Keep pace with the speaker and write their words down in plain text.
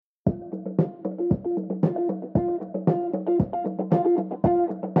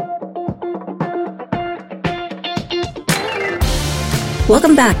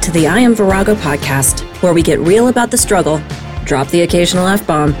Welcome back to the I Am Virago podcast, where we get real about the struggle, drop the occasional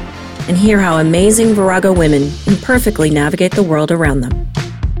F-bomb, and hear how amazing Virago women imperfectly navigate the world around them.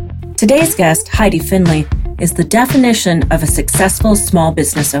 Today's guest, Heidi Finley, is the definition of a successful small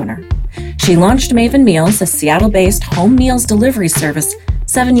business owner. She launched Maven Meals, a Seattle-based home meals delivery service,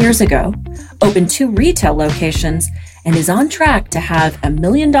 7 years ago, opened 2 retail locations, and is on track to have $1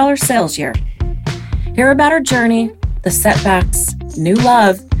 million sales year. Hear about her journey, the setbacks, new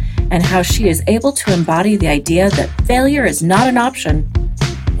love, and how she is able to embody the idea that failure is not an option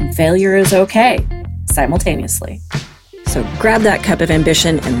and failure is okay simultaneously. So grab that cup of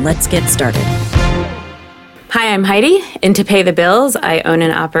ambition and let's get started. Hi, I'm Heidi. And to pay the bills, I own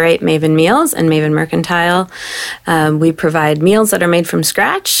and operate Maven Meals and Maven Mercantile. We provide meals that are made from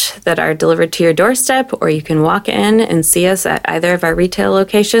scratch, that are delivered to your doorstep, or you can walk in and see us at either of our retail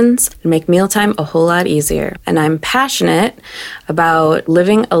locations and make mealtime a whole lot easier. And I'm passionate about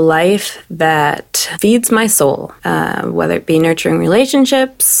living a life that feeds my soul, whether it be nurturing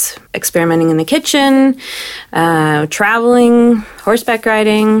relationships, experimenting in the kitchen, traveling, horseback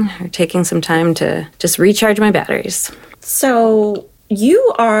riding, or taking some time to just recharge my batteries. So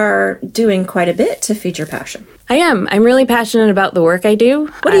you are doing quite a bit to feed your passion. I am. I'm really passionate about the work I do.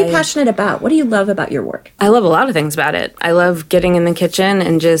 What are you passionate about? What do you love about your work? I love a lot of things about it. I love getting in the kitchen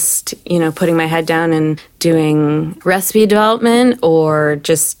and just, putting my head down and doing recipe development or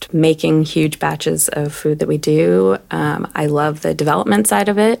just making huge batches of food that we do. I love the development side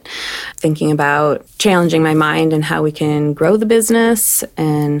of it, thinking about challenging my mind and how we can grow the business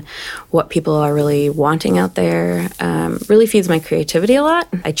and what people are really wanting out there. Really feeds my creativity a lot.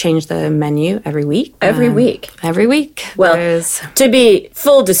 I change the menu every week. Every week? Every week. Well, to be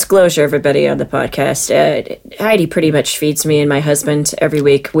full disclosure, everybody on the podcast, Heidi pretty much feeds me and my husband every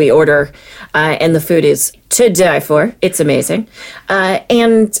week. We order, and the food is to die for. It's amazing.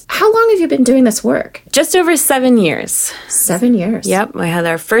 And how long have you been doing this work? Just over 7 years. 7 years? Yep. I had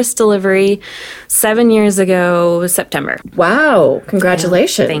our first delivery 7 years ago, September. Wow.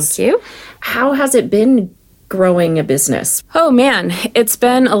 Congratulations. Yeah, thank you. How has it been growing a business? Oh man, it's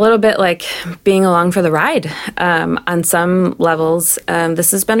been a little bit like being along for the ride. On some levels,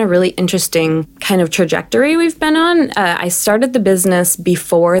 this has been a really interesting kind of trajectory we've been on. I started the business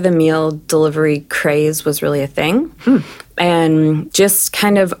before the meal delivery craze was really a thing. And just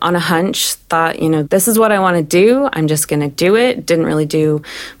kind of on a hunch thought, this is what I want to do. I'm just going to do it. Didn't really do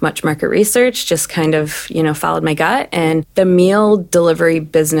much market research, just kind of, followed my gut. And the meal delivery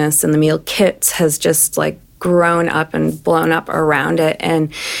business and the meal kits has just grown up and blown up around it.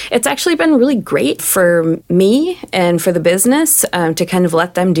 And it's actually been really great for me and for the business to kind of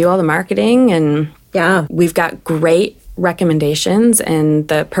let them do all the marketing. And yeah, we've got great recommendations, and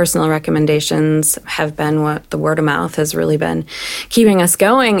the personal recommendations have been what the word of mouth has really been keeping us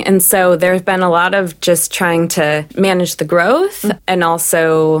going. And so there's been a lot of just trying to manage the growth. And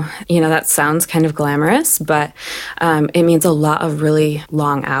also, that sounds kind of glamorous, but it means a lot of really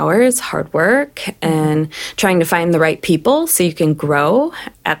long hours, hard work, and trying to find the right people so you can grow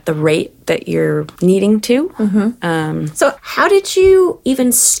at the rate that you're needing to. So how did you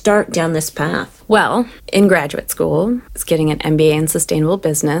even start down this path? Well, in graduate school, I was getting an MBA in sustainable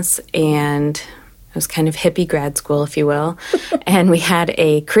business, and it was kind of hippie grad school, if you will. And we had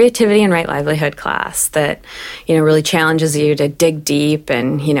a creativity and right livelihood class that, really challenges you to dig deep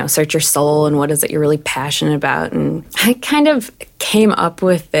and, search your soul and what is it you're really passionate about. And I kind of came up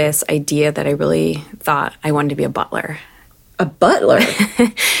with this idea that I really thought I wanted to be a butler. A butler?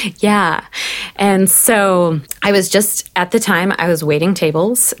 Yeah. And so I was just, at the time, I was waiting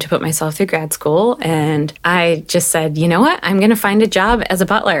tables to put myself through grad school. And I just said, you know what? I'm going to find a job as a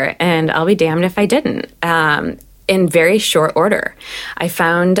butler, and I'll be damned if I didn't. In very short order, I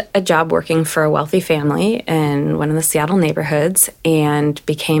found a job working for a wealthy family in one of the Seattle neighborhoods and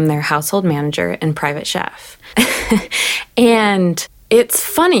became their household manager and private chef. And it's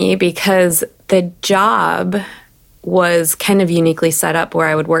funny because the job was kind of uniquely set up where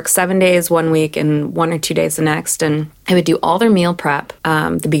I would work 7 days one week and 1 or 2 days the next. And I would do all their meal prep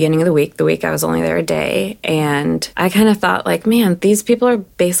the beginning of the week I was only there a day. And I kind of thought man, these people are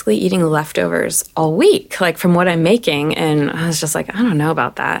basically eating leftovers all week, from what I'm making. And I was just I don't know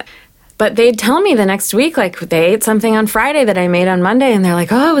about that. But they'd tell me the next week, they ate something on Friday that I made on Monday, and they're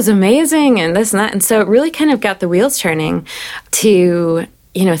like, oh, it was amazing, and this and that. And so it really kind of got the wheels turning to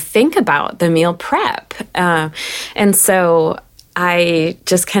think about the meal prep. And so I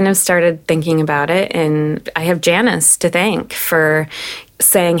just kind of started thinking about it. And I have Janice to thank for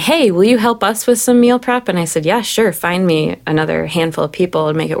saying, hey, will you help us with some meal prep? And I said, yeah, sure. Find me another handful of people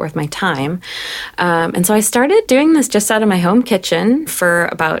and make it worth my time. And so I started doing this just out of my home kitchen for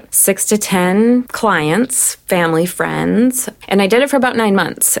about 6 to 10 clients, family, friends. And I did it for about 9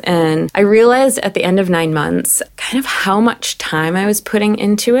 months. And I realized at the end of 9 months kind of how much time I was putting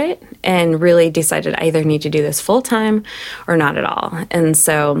into it, and really decided I either need to do this full time or not at all. And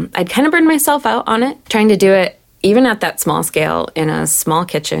so I'd kind of burned myself out on it. Trying to do it even at that small scale in a small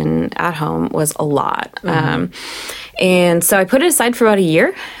kitchen at home was a lot. And so I put it aside for about a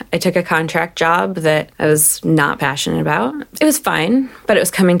year. I took a contract job that I was not passionate about. It was fine, but it was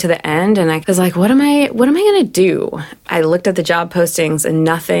coming to the end, and I was like, what am I going to do? I looked at the job postings, and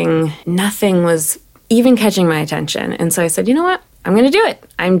nothing was even catching my attention. And so I said, you know what? I'm going to do it.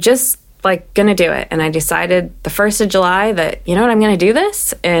 I'm just going to do it. And I decided the 1st of July that, you know what, I'm going to do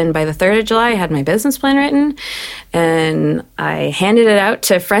this. And by the 3rd of July, I had my business plan written, and I handed it out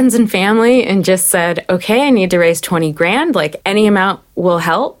to friends and family and just said, okay, I need to raise 20 grand, any amount will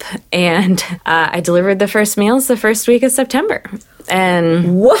help. And I delivered the first meals the first week of September.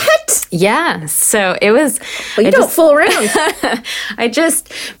 And what? Yeah. So it was. Well, you don't fool around. I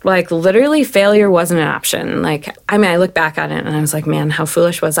just literally failure wasn't an option. I look back on it and I was like, man, how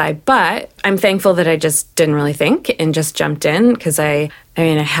foolish was I? But I'm thankful that I just didn't really think and just jumped in, because I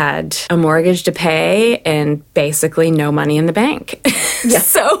had a mortgage to pay and basically no money in the bank. Yeah.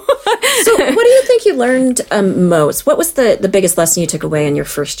 So what do you think you learned most? What was the biggest lesson you took away in your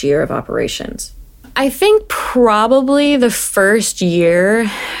first year of operations? I think probably the first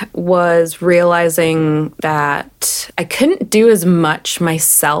year was realizing that I couldn't do as much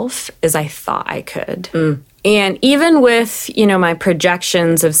myself as I thought I could. And even with, my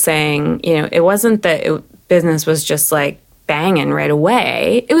projections of saying, it wasn't that business was just banging right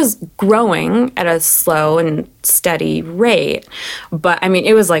away. It was growing at a slow and steady rate. But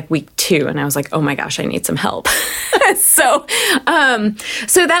it was week 2, and I was like, oh my gosh, I need some help. So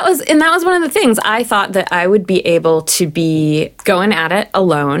that was one of the things. I thought that I would be able to be going at it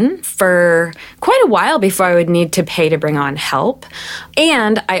alone for quite a while before I would need to pay to bring on help.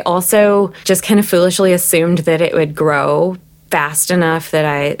 And I also just kind of foolishly assumed that it would grow fast enough that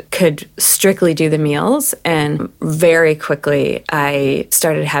I could strictly do the meals. And very quickly, I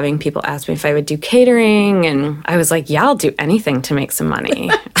started having people ask me if I would do catering. And I was like, yeah, I'll do anything to make some money.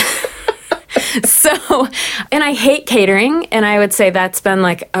 And I hate catering. And I would say that's been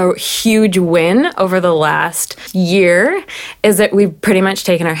a huge win over the last year, is that we've pretty much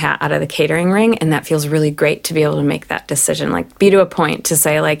taken our hat out of the catering ring. And that feels really great to be able to make that decision, be to a point to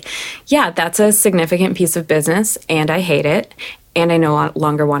say yeah, that's a significant piece of business and I hate it. And I no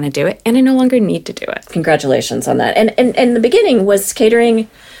longer want to do it. And I no longer need to do it. Congratulations on that. And in the beginning, was catering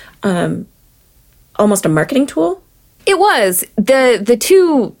almost a marketing tool? It was. The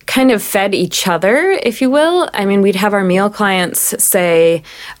two kind of fed each other, if you will. We'd have our meal clients say,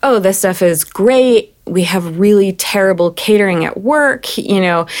 oh, this stuff is great. We have really terrible catering at work,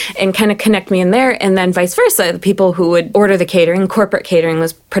 and kind of connect me in there. And then vice versa, the people who would order the catering, corporate catering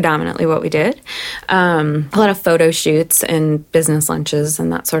was predominantly what we did. A lot of photo shoots and business lunches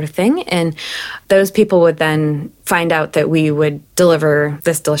and that sort of thing. And those people would then find out that we would deliver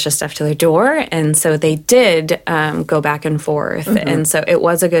this delicious stuff to their door. And so they did go back and forth. Mm-hmm. And so it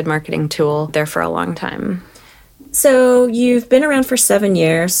was a good marketing tool there for a long time. So you've been around for 7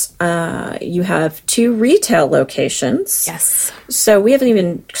 years. You have 2 retail locations. Yes. So we haven't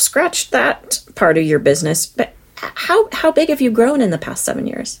even scratched that part of your business. But how big have you grown in the past 7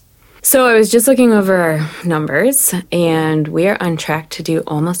 years? So I was just looking over our numbers, and we are on track to do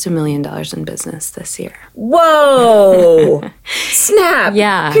almost $1 million in business this year. Whoa! Snap!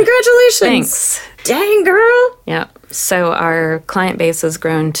 Yeah. Congratulations! Thanks. Dang, girl! Yeah. So our client base has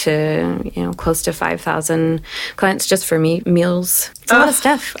grown to, close to 5,000 clients just for meals. It's a lot of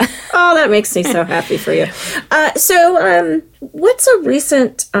stuff. Oh, that makes me so happy for you. So what's a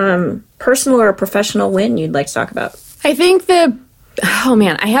recent personal or professional win you'd like to talk about? I think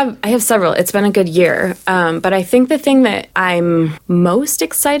I have several. It's been a good year. But I think the thing that I'm most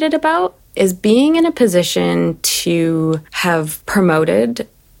excited about is being in a position to have promoted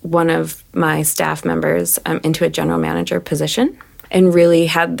one of my staff members into a general manager position, and really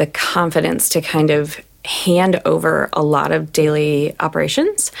had the confidence to kind of hand over a lot of daily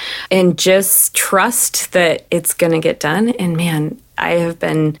operations and just trust that it's going to get done. And man, I have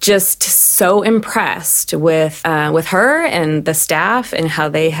been just so impressed with her and the staff and how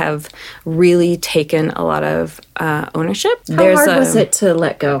they have really taken a lot of ownership. How hard was it to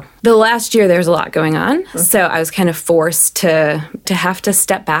let go? The last year, there's a lot going on. So I was kind of forced to have to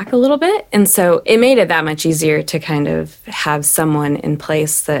step back a little bit. And so it made it that much easier to kind of have someone in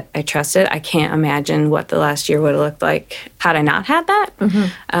place that I trusted. I can't imagine what the last year would have looked like had I not had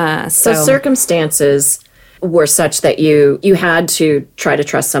that. So circumstances were such that you had to try to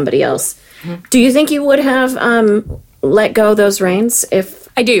trust somebody else. Do you think you would have let go those reins if...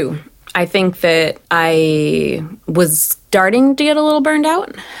 I do. I think that I was starting to get a little burned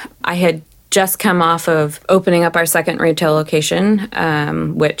out. I had just come off of opening up our second retail location,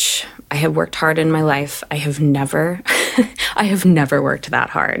 which I have worked hard in my life. I have never worked that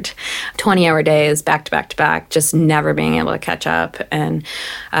hard. 20-hour days, back to back to back, just never being able to catch up. And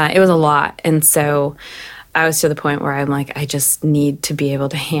it was a lot. And so I was to the point where I'm like, I just need to be able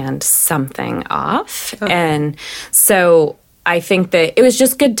to hand something off. Okay. And so I think that it was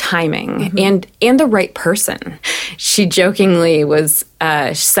just good timing and the right person. She jokingly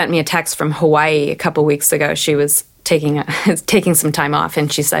she sent me a text from Hawaii a couple weeks ago. She was taking some time off,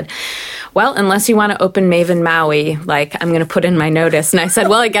 and she said, well, unless you want to open Maven Maui, like, I'm going to put in my notice. And I said,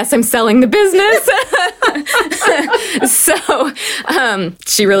 well, I guess I'm selling the business. So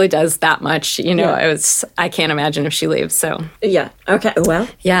she really does that much. You know, I can't imagine if she leaves. So yeah. Okay. Well,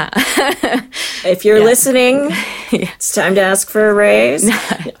 yeah. If you're listening, it's time to ask for a raise.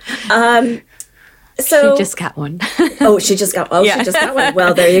 So she just got one. She just got one.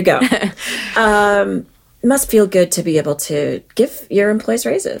 Well, there you go. Must feel good to be able to give your employees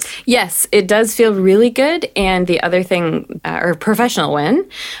raises. Yes, it does feel really good. And the other thing, or professional win,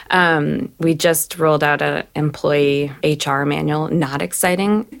 we just rolled out an employee HR manual. Not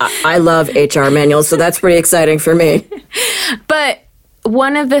exciting. I love HR manuals, so that's pretty exciting for me. But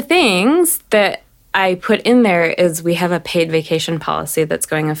one of the things that I put in there is we have a paid vacation policy that's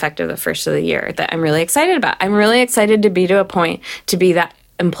going effective the first of the year that I'm really excited about. I'm really excited to be to a point to be that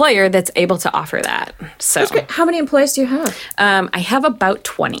employer that's able to offer that. So that's great. How many employees do you have? I have about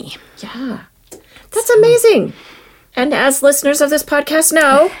 20. Yeah. That's amazing. And as listeners of this podcast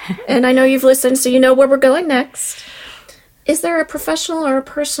know, and I know you've listened, so you know where we're going next, is there a professional or a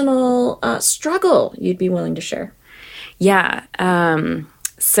personal struggle you'd be willing to share? Yeah.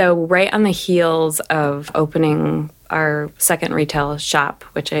 So right on the heels of opening our second retail shop,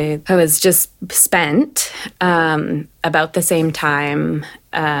 which I was just spent, about the same time,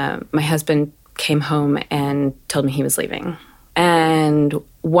 my husband came home and told me he was leaving. And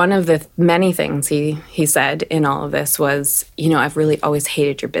one of the many things he said in all of this was, I've really always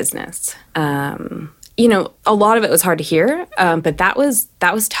hated your business. A lot of it was hard to hear, but that was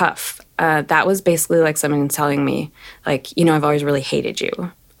tough. That was basically like someone telling me, like, I've always really hated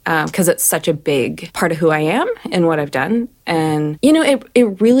you. Because it's such a big part of who I am and what I've done. And,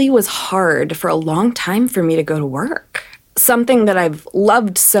 it really was hard for a long time for me to go to work. Something that I've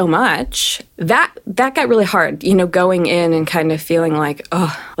loved so much, that got really hard, going in and kind of feeling like,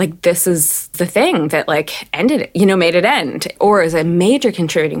 this is the thing that, ended it, made it end, or is a major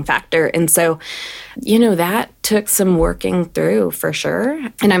contributing factor. And so, that took some working through for sure.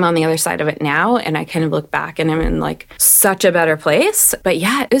 And I'm on the other side of it now, and I kind of look back and I'm in, such a better place. But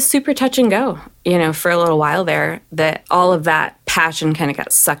yeah, it was super touch and go, for a little while there, that all of that passion kind of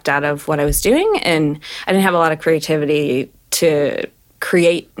got sucked out of what I was doing. And I didn't have a lot of creativity to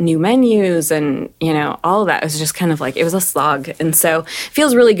create new menus and, all of that. It was just kind of it was a slog. And so it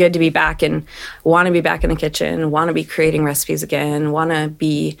feels really good to be back and want to be back in the kitchen, want to be creating recipes again, want to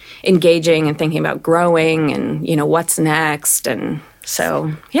be engaging and thinking about growing and, what's next. And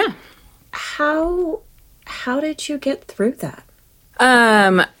so, yeah. How did you get through that?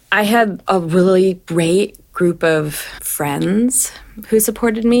 I had a really great group of friends who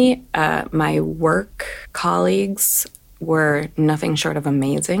supported me. My work colleagues were nothing short of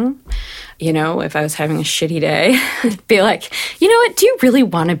amazing. If I was having a shitty day, I'd be like, you know what, do you really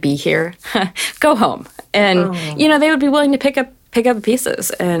want to be here? Go home. And, they would be willing to pick up the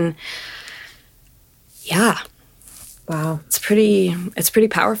pieces. And yeah. Wow. It's pretty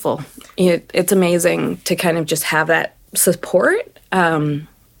powerful. It's amazing to kind of just have that support and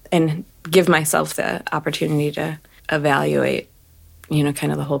give myself the opportunity to evaluate,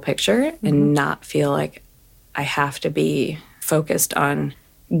 kind of the whole picture and not feel like I have to be focused on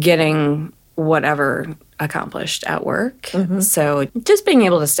getting whatever accomplished at work. So just being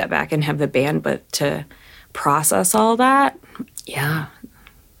able to step back and have the bandwidth to process all that, yeah.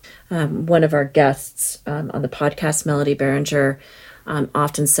 One of our guests on the podcast, Melody Behringer,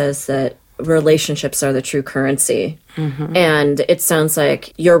 often says that relationships are the true currency. And it sounds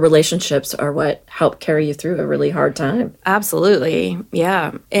like your relationships are what help carry you through a really hard time. Absolutely.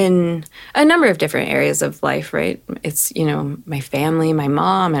 Yeah. In a number of different areas of life, right? It's, my family, my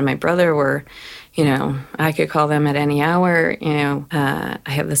mom and my brother were, I could call them at any hour. I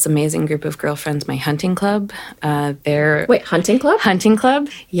have this amazing group of girlfriends, my hunting club. Wait, hunting club? Hunting club?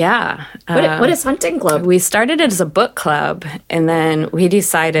 Yeah. What is hunting club? We started it as a book club, and then we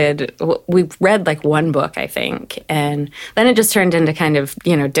decided, we read like one book, I think, and then it just turned into kind of,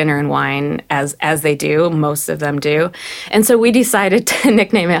 dinner and wine as they do, most of them do. And so we decided to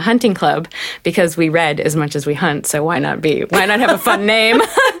nickname it Hunting Club because we read as much as we hunt, so why not have a fun name?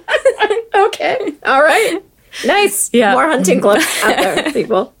 Okay. All right. Nice. Yeah. More hunting clubs out there,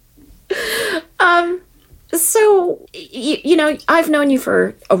 people. So, I've known you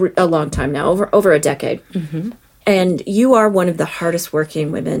for a long time now, over a decade. And you are one of the hardest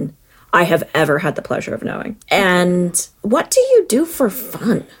working women I have ever had the pleasure of knowing. And what do you do for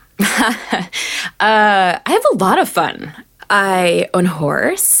fun? I have a lot of fun. I own a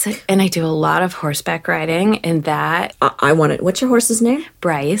horse, and I do a lot of horseback riding, and that... I want it. What's your horse's name?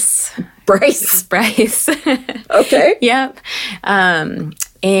 Bryce. Bryce? Bryce. Okay. Yep.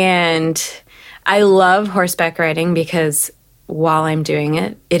 And I love horseback riding because while I'm doing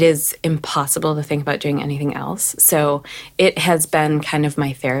it, it is impossible to think about doing anything else. So it has been kind of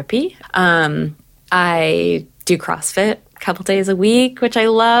my therapy. I do CrossFit a couple days a week, which I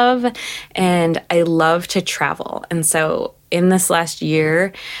love, and I love to travel. And so in this last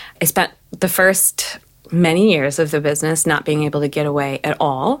year, I spent the first many years of the business not being able to get away at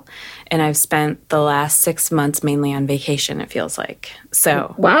all. And I've spent the last 6 months mainly on vacation, it feels like.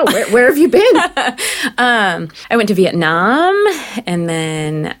 So wow, where have you been? I went to Vietnam, and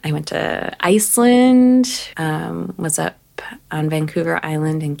then I went to Iceland, was up on Vancouver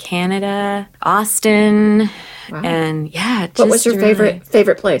Island in Canada, Austin, and yeah. What was your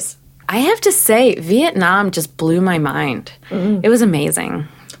favorite place? I have to say, Vietnam just blew my mind. It was amazing.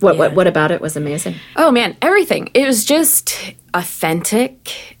 What about it was amazing? Oh, man, everything. It was just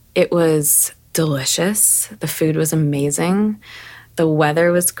authentic. It was delicious. The food was amazing. The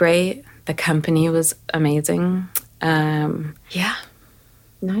weather was great. The company was amazing. Yeah.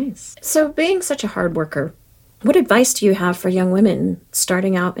 Nice. So being such a hard worker, what advice do you have for young women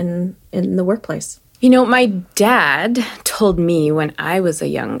starting out in the workplace? My dad told me when I was a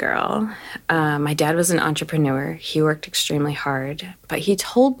young girl, my dad was an entrepreneur. He worked extremely hard. But he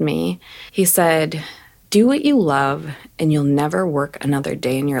told me, he said, do what you love and you'll never work another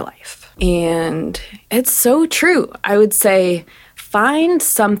day in your life. And it's so true. I would say find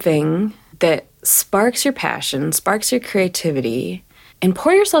something that sparks your passion, sparks your creativity, and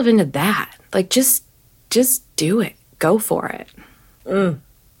pour yourself into that. Like, just do it. Go for it.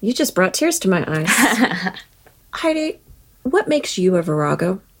 You just brought tears to my eyes. Heidi, what makes you a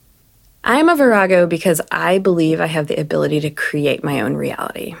virago? I'm a virago because I believe I have the ability to create my own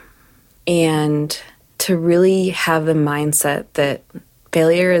reality and to really have the mindset that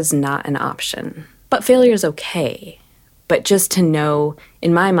failure is not an option, but failure is okay. But just to know,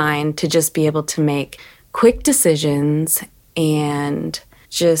 in my mind, to just be able to make quick decisions and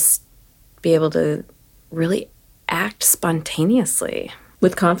just be able to really act spontaneously.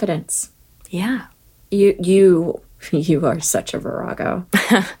 With confidence. Yeah. You are such a virago.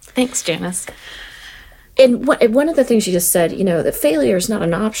 Thanks, Janice. And one of the things you just said, that failure is not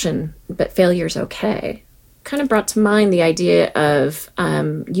an option, but failure is okay, kind of brought to mind the idea of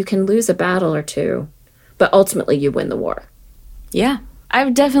you can lose a battle or two, but ultimately you win the war. Yeah.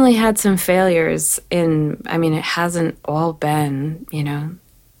 I've definitely had some failures it hasn't all been,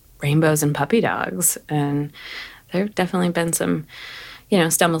 rainbows and puppy dogs. And there have definitely been some,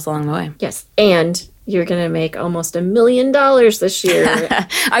 stumbles along the way. Yes. And you're going to make almost $1 million this year.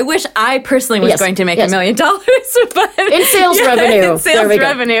 I wish I personally was going to make $1 million, but in sales revenue. In sales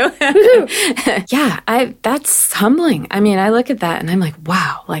revenue. Yeah, that's humbling. I look at that and I'm like,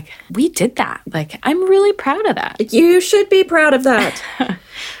 wow, like we did that. Like I'm really proud of that. You should be proud of that.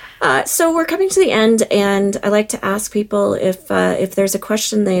 So we're coming to the end, and I like to ask people if there's a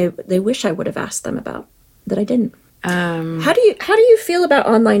question they wish I would have asked them about that I didn't. How do you feel about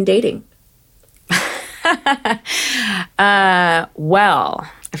online dating? Well,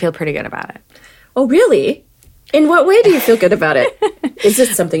 I feel pretty good about it. Oh, really? In what way do you feel good about it? Is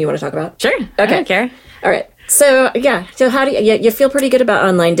this something you want to talk about? Sure. Okay. I don't care. All right. So, yeah. So how do you feel pretty good about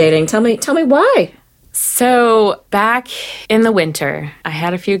online dating? Tell me why. So back in the winter, I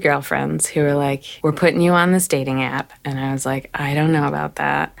had a few girlfriends who were like, we're putting you on this dating app. And I was like, I don't know about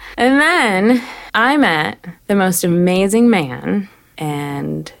that. And then I met the most amazing man,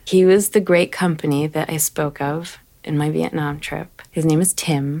 and he was the great company that I spoke of. in my Vietnam trip. His name is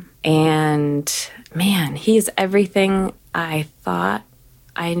Tim. And man, he's everything I thought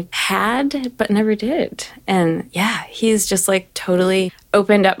I had, but never did. And yeah, he's just like totally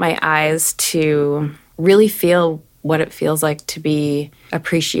opened up my eyes to really feel what it feels like to be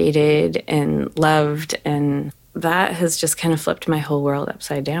appreciated and loved. And that has just kind of flipped my whole world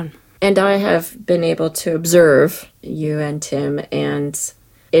upside down. And I have been able to observe you and Tim, and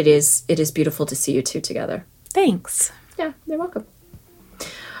it is beautiful to see you two together. Thanks. Yeah, you're welcome.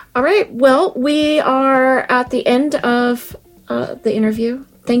 All right. Well, we are at the end of the interview.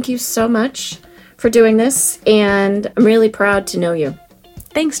 Thank you so much for doing this, and I'm really proud to know you.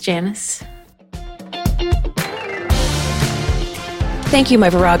 Thanks, Janice. Thank you,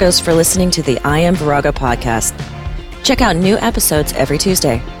 my Viragos, for listening to the I Am Virago podcast. Check out new episodes every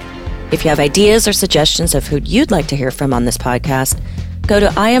Tuesday. If you have ideas or suggestions of who you'd like to hear from on this podcast, go to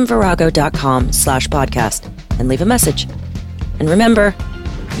iamvirago.com/podcast and leave a message. And remember,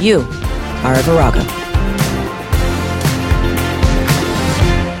 you are a Virago.